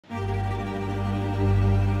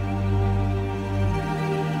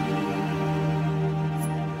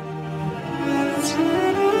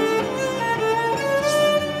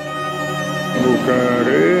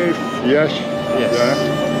Iași. Yes.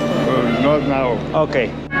 No now. Ok.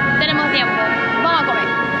 Tenemos tiempo. Vamos a comer.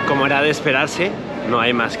 Como era de esperarse, no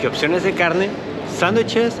hay más que opciones de carne,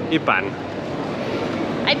 sándwiches y pan.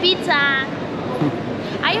 Hay pizza.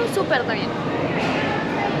 Hay un súper también.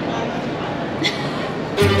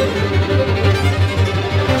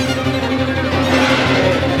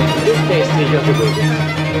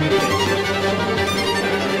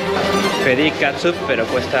 Pedí catsup, pero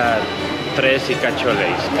cuesta 3 y cacho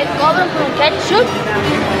leis. ¿Te cobran por un ketchup?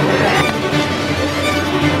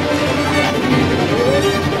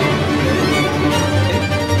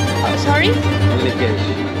 Oh, sorry? Only cash.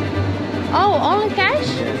 Oh, only cash?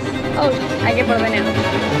 Oh, hay que por venir.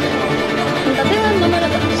 Tentativa número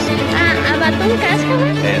 2. Ah, ¿abatón casca?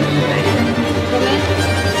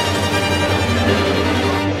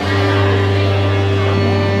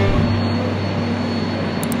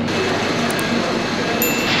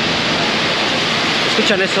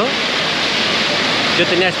 ¿Escuchan eso? Yo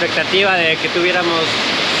tenía expectativa de que tuviéramos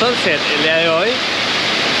sunset el día de hoy.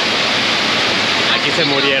 Aquí se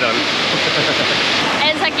murieron.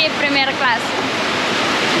 Es aquí primera clase.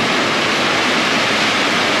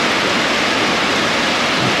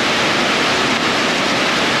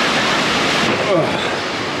 Oh.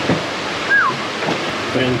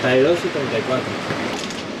 32 y 34.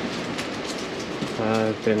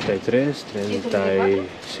 33, 30 y...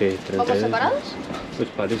 Sí, 32. ¿Vamos separados? Pues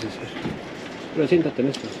parece ser. Pero siéntate en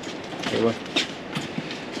esto. Igual.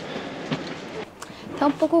 Está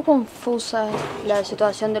un poco confusa la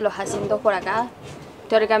situación de los asientos por acá.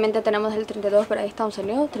 Teóricamente tenemos el 32, pero ahí está un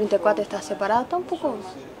señor. 34 está separado. Estamos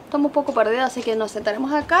un poco perdidos, así que nos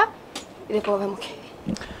sentaremos acá y después vemos qué.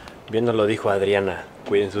 Bien nos lo dijo Adriana,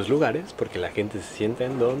 cuiden sus lugares porque la gente se sienta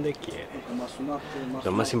en donde quiere.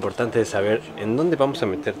 Lo más importante es saber en dónde vamos a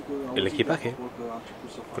meter el equipaje,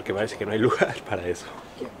 porque parece que no hay lugar para eso.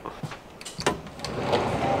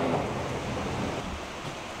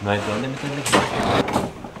 No hay dónde meter el equipaje.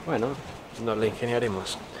 Bueno, nos la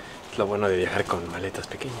ingeniaremos. Es lo bueno de viajar con maletas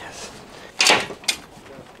pequeñas.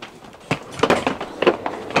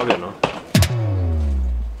 Obvio, ¿no?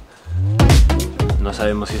 No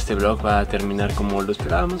sabemos si este vlog va a terminar como lo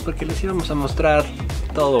esperábamos porque les íbamos a mostrar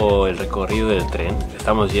todo el recorrido del tren.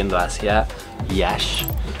 Estamos yendo hacia Iași,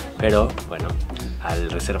 pero bueno,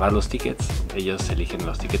 al reservar los tickets, ellos eligen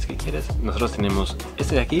los tickets que quieres. Nosotros tenemos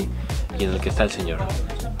este de aquí y en el que está el señor.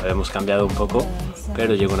 Lo hemos cambiado un poco,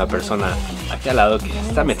 pero llega una persona aquí al lado que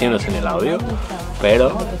está metiéndose en el audio.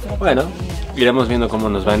 Pero bueno, iremos viendo cómo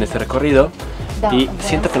nos va en este recorrido. Y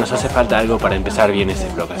siento que nos hace falta algo para empezar bien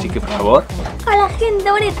este vlog, así que por favor. Hola gente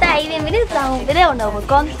bonita y bienvenidos a un video nuevo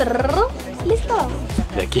con listo.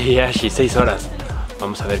 De aquí a Iași 6 horas.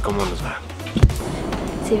 Vamos a ver cómo nos va.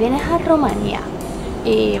 Si vienes a Rumania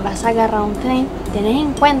y vas a agarrar un tren, tened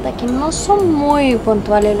en cuenta que no son muy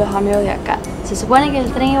puntuales los amigos de acá. Se supone que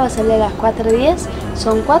el tren iba a salir a las 4:10,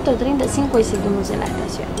 son 4:35 y seguimos en la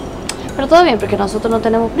estación. Pero todo bien porque nosotros no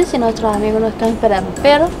tenemos prisa y nuestros amigos nos están esperando,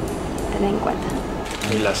 pero tened en cuenta.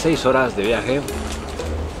 Y las 6 horas de viaje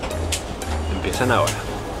empiezan ahora.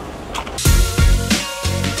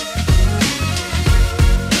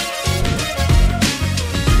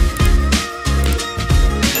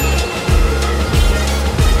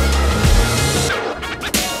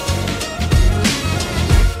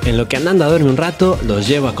 En lo que Ananda duerme un rato, los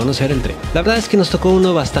llevo a conocer el tren. La verdad es que nos tocó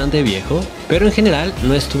uno bastante viejo, pero en general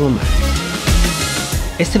no estuvo mal.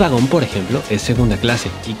 Este vagón, por ejemplo, es segunda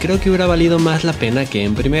clase y creo que hubiera valido más la pena que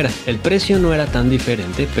en primera. El precio no era tan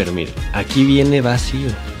diferente, pero miren, aquí viene vacío.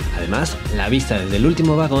 Además, la vista desde el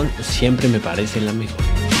último vagón siempre me parece la mejor.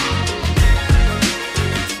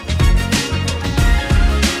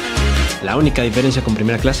 La única diferencia con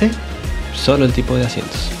primera clase, solo el tipo de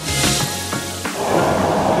asientos.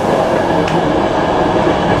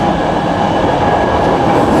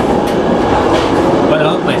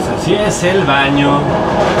 Bueno, pues así es el baño.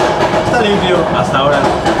 Está limpio, hasta ahora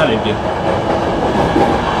está limpio.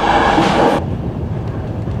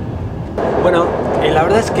 Bueno, la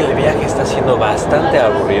verdad es que el viaje está siendo bastante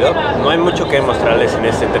aburrido. No hay mucho que mostrarles en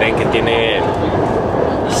este tren que tiene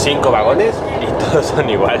 5 vagones y todos son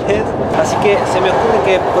iguales. Así que se me ocurre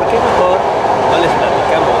que, ¿por qué mejor no les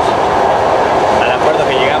platicamos al acuerdo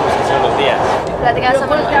que llegamos hace unos días? ¿Platicamos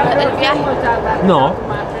sobre el viaje? No,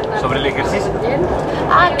 sobre el ejercicio.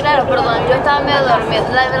 Ah, claro, perdón, yo estaba medio dormida.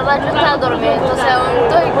 La verdad, yo estaba dormida, entonces aún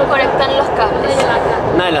estoy conectando los cables.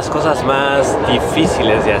 Una de las cosas más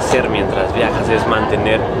difíciles de hacer mientras viajas es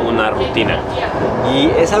mantener una rutina. Y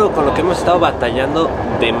es algo con lo que hemos estado batallando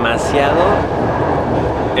demasiado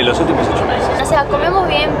en los últimos 8 meses. O sea, comemos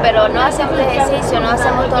bien, pero no hacemos ejercicio, no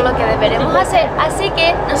hacemos todo lo que deberemos hacer. Así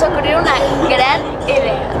que nos ocurrió una gran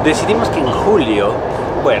idea. Decidimos que en julio,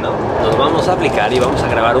 bueno, nos vamos a aplicar y vamos a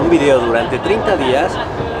grabar un video durante 30 días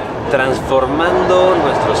transformando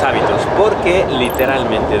nuestros hábitos, porque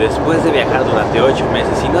literalmente después de viajar durante 8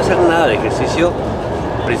 meses y no hacer nada de ejercicio,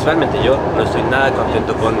 principalmente yo, no estoy nada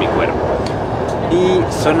contento con mi cuerpo. Y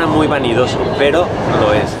suena muy vanidoso, pero no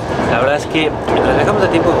lo es. La verdad es que mientras viajamos a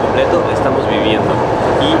tiempo completo estamos viviendo,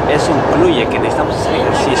 y eso incluye que necesitamos hacer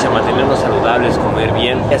ejercicio, mantenernos saludables, comer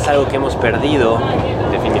bien. Es algo que hemos perdido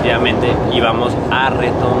definitivamente y vamos a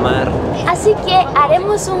retomar. Así que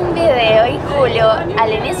haremos un video en julio,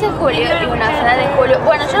 al inicio de julio y una final de julio.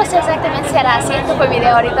 Bueno, yo no sé exactamente si hará así, esto fue el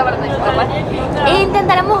video ahorita para no informar. E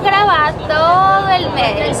intentaremos grabar todo el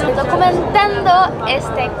mes documentando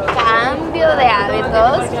este cambio de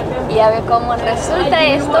hábitos y a ver cómo resulta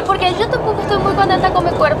esto, porque yo tampoco estoy muy contenta con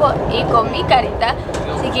mi cuerpo y con mi carita.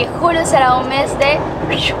 Así que julio será un mes de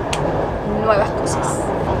nuevas cosas.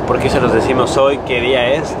 ¿Por qué se los decimos hoy? ¿Qué día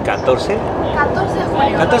es? ¿14? 14 de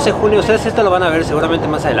junio. 14 de junio, ustedes esto lo van a ver seguramente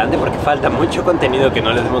más adelante porque falta mucho contenido que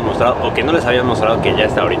no les hemos mostrado o que no les habíamos mostrado, que ya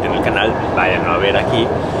está ahorita en el canal, váyanlo a ver aquí.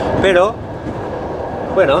 Pero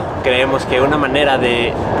bueno, creemos que una manera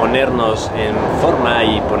de ponernos en forma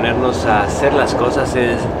y ponernos a hacer las cosas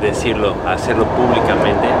es decirlo, hacerlo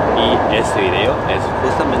públicamente, y este video es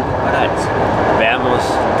justamente para eso. Veamos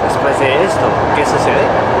después de esto qué sucede.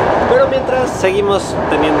 Pero mientras seguimos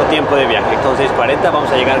teniendo tiempo de viaje, son 6:40, vamos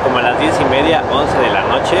a llegar como a las 10:30, 11 de la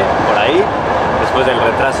noche, por ahí, después del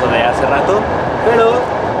retraso de hace rato. Pero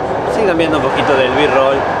sigan viendo un poquito del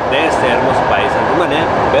b-roll de este hermoso país en Rumania,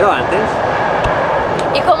 pero antes...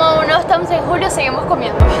 Y como no estamos en julio, seguimos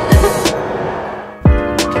comiendo.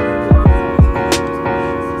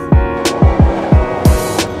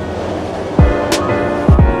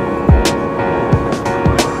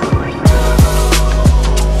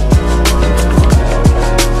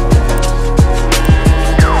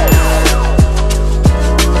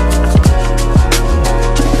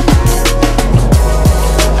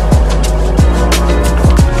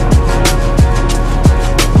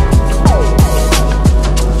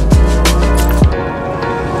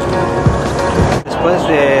 Después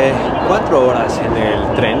de 4 horas en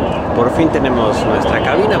el tren, por fin tenemos nuestra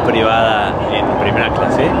cabina privada en primera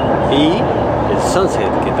clase y el sunset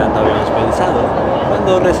que tanto habíamos pensado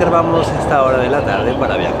cuando reservamos esta hora de la tarde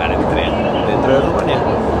para viajar en tren dentro de Rumania.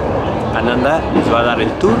 Ananda les va a dar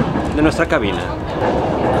el tour de nuestra cabina.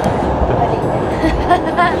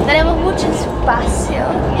 Tenemos mucho espacio.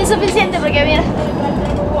 Es suficiente porque mira,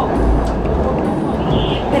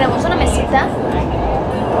 tenemos una mesita,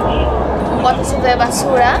 un botecito de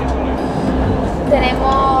basura,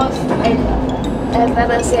 tenemos el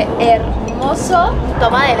atardecer hermoso,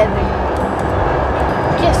 toma de eléctrica,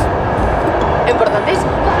 que es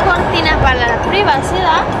importantísimo, cortinas para la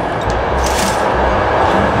privacidad.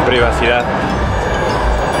 Privacidad.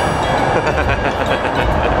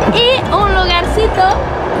 Y un lugarcito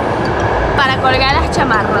para colgar las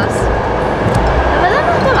chamarras. La verdad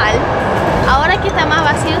no está mal. Ahora que está más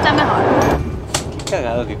vacío está mejor. Qué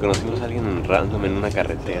cagado que conocimos a alguien random en una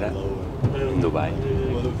carretera en Dubai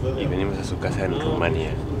y venimos a su casa en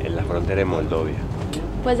Rumania, en la frontera de Moldovia.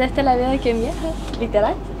 Pues esta es la vida de quien viaja,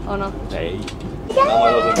 literal, ¿o no? Hey.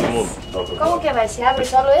 ¿Cómo que se abre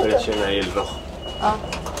solo esto? Presiona ahí el rojo.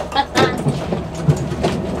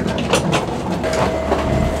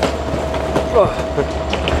 Oh.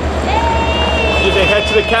 You say hi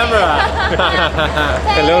to the camera.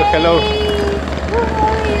 Hello, hello.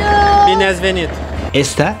 Bine ați venit.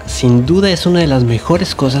 Esta, sin duda, es una de las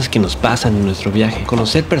mejores cosas que nos pasan en nuestro viaje.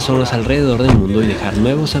 Conocer personas alrededor del mundo y dejar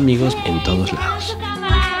nuevos amigos en todos lados.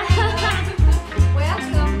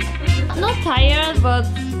 Not tired, but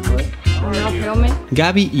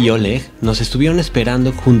Gaby y Oleg nos estuvieron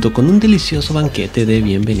esperando junto con un delicioso banquete de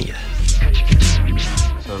bienvenida.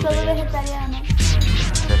 todo vegetariano.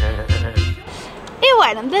 Y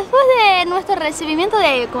bueno, después de nuestro recibimiento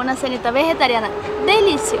de ello con una cenita vegetariana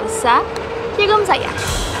deliciosa, llegamos allá.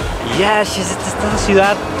 Iași es esta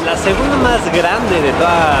ciudad, la segunda más grande de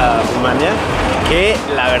toda Rumania, que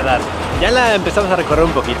la verdad, ya la empezamos a recorrer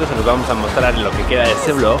un poquito, se los vamos a mostrar en lo que queda de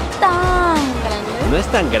este vlog. Tan grande. No es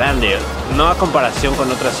tan grande, no a comparación con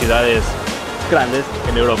otras ciudades grandes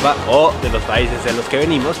en Europa o de los países de los que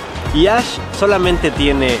venimos. Iași solamente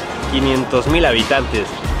tiene 500,000 habitantes.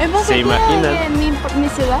 ¿Es más ¿Se imaginan? que mi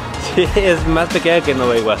ciudad? Sí, es más pequeña que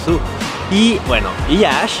Nueva Iguazú. Y bueno,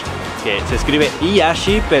 Iași, que se escribe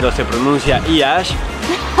Iași, pero se pronuncia Iași,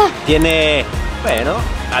 tiene, bueno,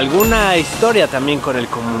 alguna historia también con el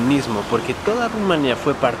comunismo, porque toda Rumania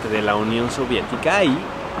fue parte de la Unión Soviética y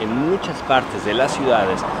en muchas partes de las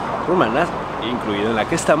ciudades rumanas, incluida en la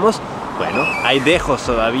que estamos, bueno, hay dejos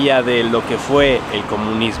todavía de lo que fue el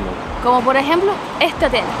comunismo. Como por ejemplo este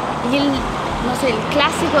hotel. Y el, no sé, el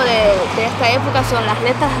clásico de esta época son las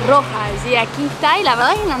letras rojas. Y aquí está, y la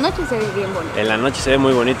verdad es que en la noche se ve bien bonito. En la noche se ve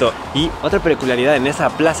muy bonito. Y otra peculiaridad en esa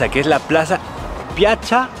plaza, que es la plaza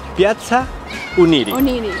Piazza Uniri.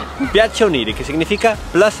 Piazza Uniri, que significa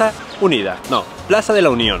Plaza Unida. No, Plaza de la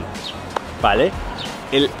Unión. ¿Vale?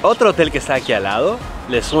 El otro hotel que está aquí al lado,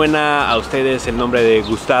 ¿les suena a ustedes el nombre de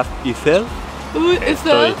Gustav Eiffel?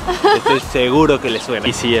 Estoy seguro que les suena.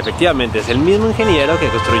 Y sí, efectivamente, es el mismo ingeniero que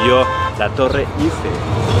construyó la Torre Eiffel.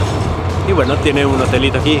 Y bueno, tiene un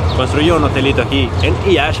hotelito aquí, construyó un hotelito aquí en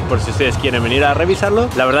Iași, por si ustedes quieren venir a revisarlo.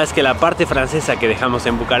 La verdad es que la parte francesa que dejamos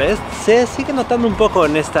en Bucarest se sigue notando un poco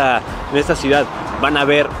en esta ciudad. Van a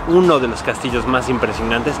ver uno de los castillos más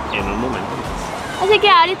impresionantes en un momento más. Así que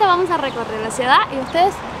ahorita vamos a recorrer la ciudad y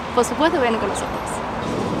ustedes, por supuesto, vienen con nosotros.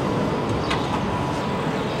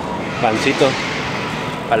 Pancito,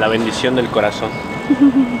 a la bendición del corazón,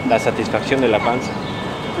 la satisfacción de la panza.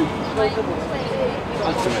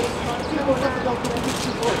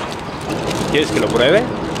 ¿Quieres que lo pruebe?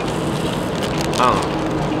 Ah.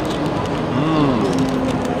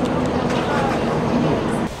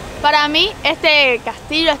 Para mí, este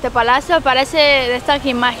castillo, este palacio, parece de estas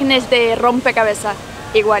imágenes de rompecabezas.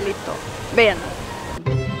 Igualito. Vean.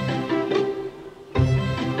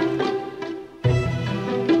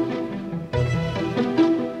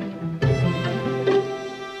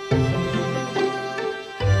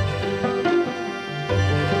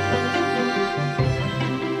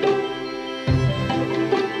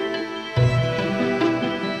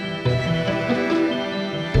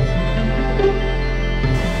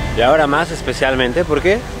 Y ahora más especialmente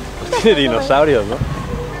porque pues tiene dinosaurios, ¿no?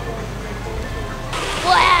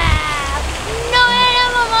 ¡No es la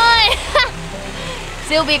mamá!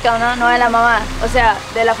 Se ubican, ¿no? No es la mamá. O sea,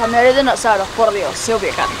 de la familia de dinosaurios, por Dios, se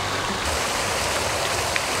ubican.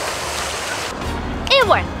 Y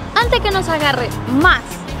bueno, antes que nos agarre más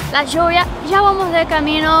la lluvia, ya vamos de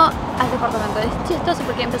camino al departamento. Es chistoso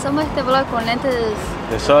porque empezamos este vlog con lentes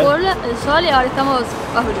de sol y ahora estamos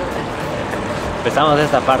bajo lluvia. Empezamos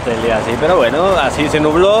esta parte del día así, pero bueno, así se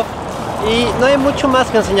nubló y no hay mucho más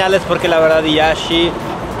que enseñarles porque la verdad Iași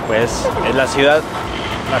pues es la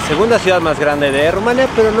segunda ciudad más grande de Rumania,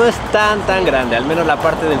 pero no es tan grande, al menos la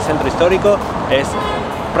parte del centro histórico es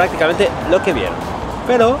prácticamente lo que vieron.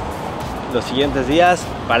 Pero los siguientes días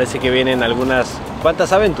parece que vienen algunas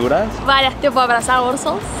cuantas aventuras. Varias tipo abrazar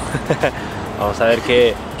osos. Vamos a ver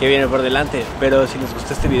qué viene por delante, pero si les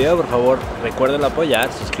gustó este video, por favor recuerden apoyar,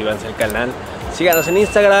 suscríbanse al canal, síganos en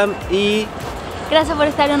Instagram y... Gracias por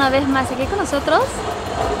estar una vez más aquí con nosotros.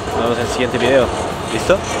 Nos vemos en el siguiente video.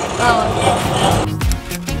 ¿Listo? Vamos.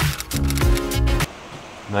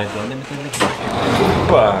 No hay dónde meterle aquí.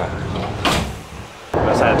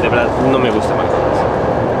 O sea, de verdad no me gusta McDonald's,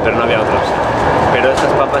 pero no había otra opción. Pero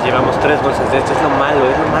estas papas llevamos 3 bolsas de esto, es lo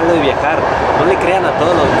malo de viajar. No le crean a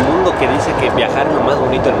todo el mundo que dice que viajar es lo más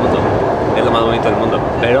bonito del mundo. Es lo más bonito del mundo,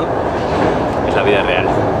 pero es la vida real.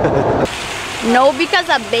 ¿No ubicas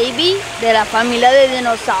a Baby de la familia de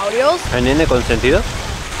dinosaurios? ¿El nene consentido?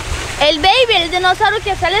 El Baby, el dinosaurio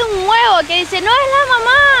que sale de un huevo, que dice, no es la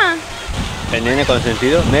mamá. ¿El nene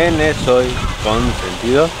consentido? Nene soy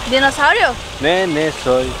consentido. ¿Dinosaurio? Nene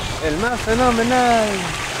soy el más fenomenal.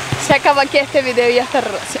 Se acaba aquí este video y esta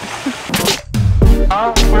relación.